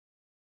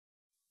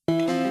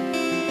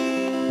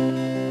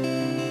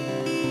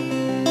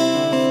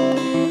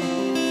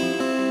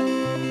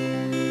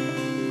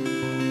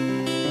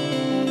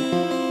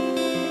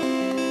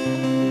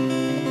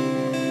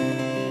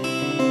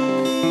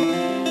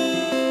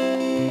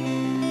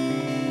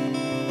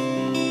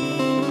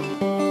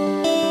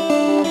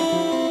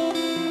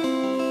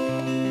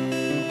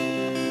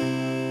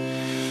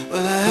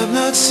Well, I have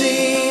not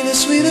seen a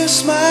sweeter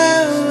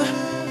smile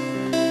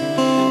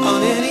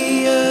on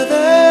any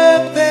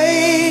other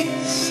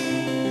face,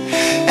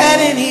 at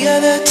any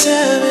other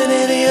time, in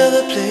any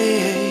other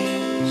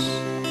place.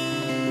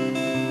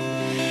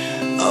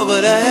 Oh,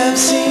 but I have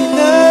seen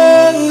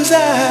those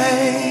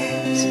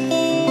eyes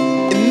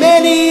in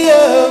many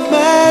of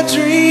my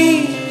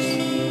dreams,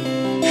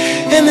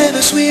 and they're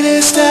the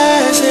sweetest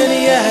eyes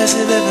any eyes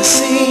have ever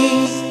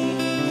seen.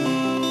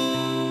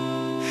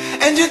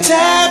 And your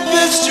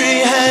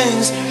tapestry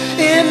hangs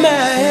in my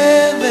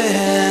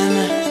heaven,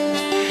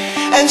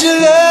 and your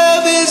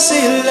love is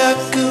a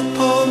lock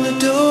upon the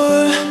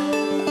door.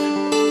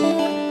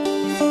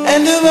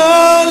 And of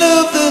all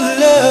of the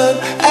love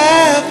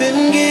I've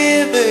been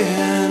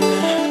given,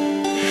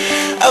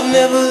 I've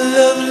never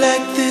loved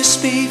like this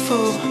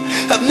before.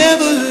 I've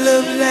never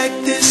loved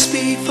like this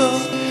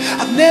before.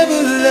 I've never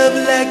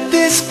loved like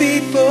this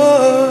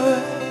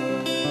before.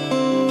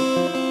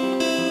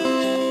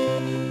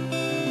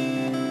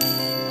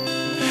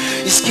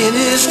 Your skin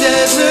is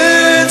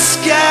desert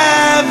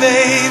sky,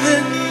 baby,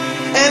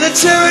 and a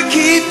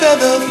Cherokee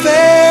feather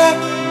fair.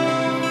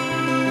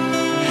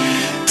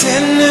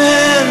 Tender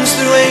hands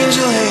through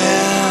angel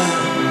hair.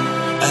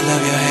 I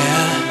love your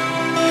hair.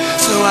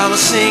 So I will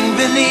sing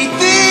beneath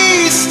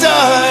these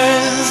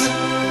stars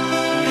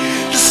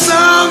the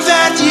songs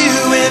that you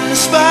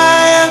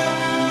inspire,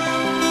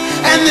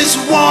 and this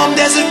warm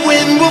desert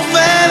wind will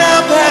fan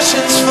our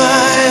passion's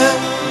fire.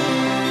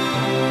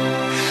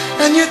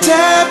 And your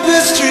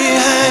tapestry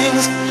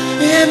hangs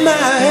in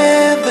my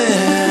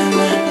heaven,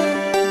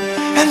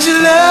 and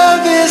your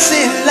love is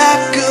a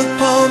lock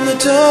upon the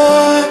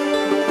door.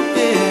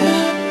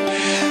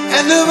 Yeah.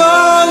 And of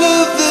all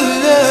of the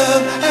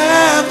love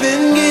I've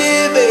been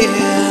given,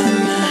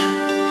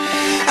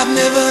 I've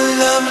never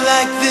loved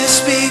like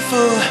this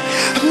before.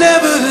 I've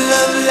never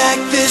loved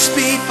like this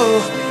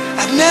before.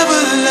 I've never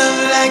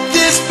loved like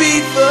this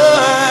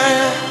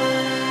before.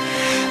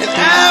 And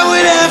I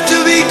would have to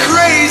be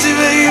crazy,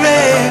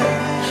 baby,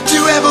 to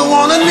ever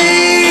wanna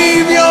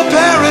leave your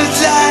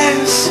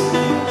paradise.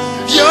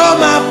 You're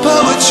my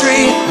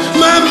poetry,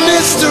 my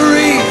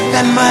mystery,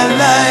 and my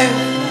life.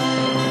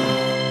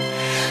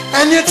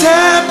 And your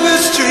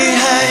tapestry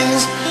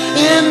hangs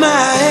in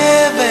my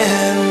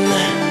heaven,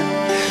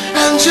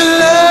 and your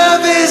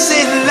love is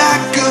a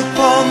lock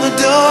upon the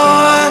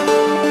door.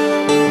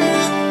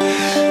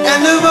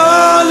 And of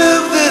all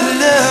of the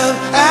love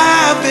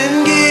I've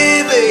been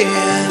given,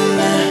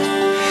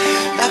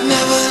 I've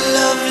never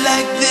loved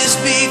like this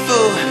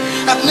before.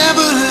 I've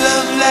never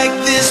loved like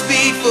this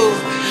before.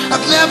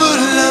 I've never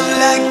loved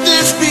like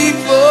this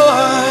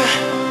before.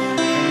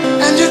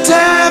 And your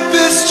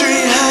tapestry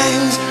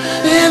hangs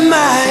in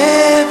my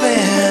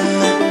heaven,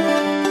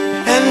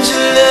 and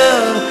your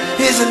love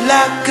is a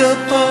lock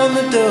upon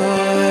the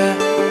door.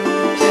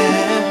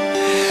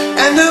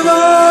 Yeah. And of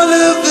all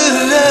of the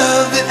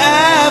love that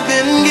I've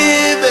been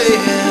given,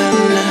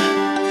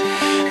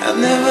 I've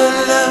never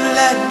loved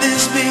like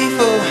this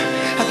before.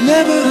 I've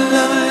never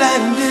loved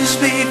like this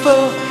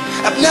before.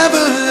 I've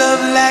never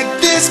loved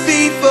like this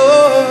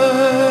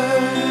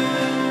before.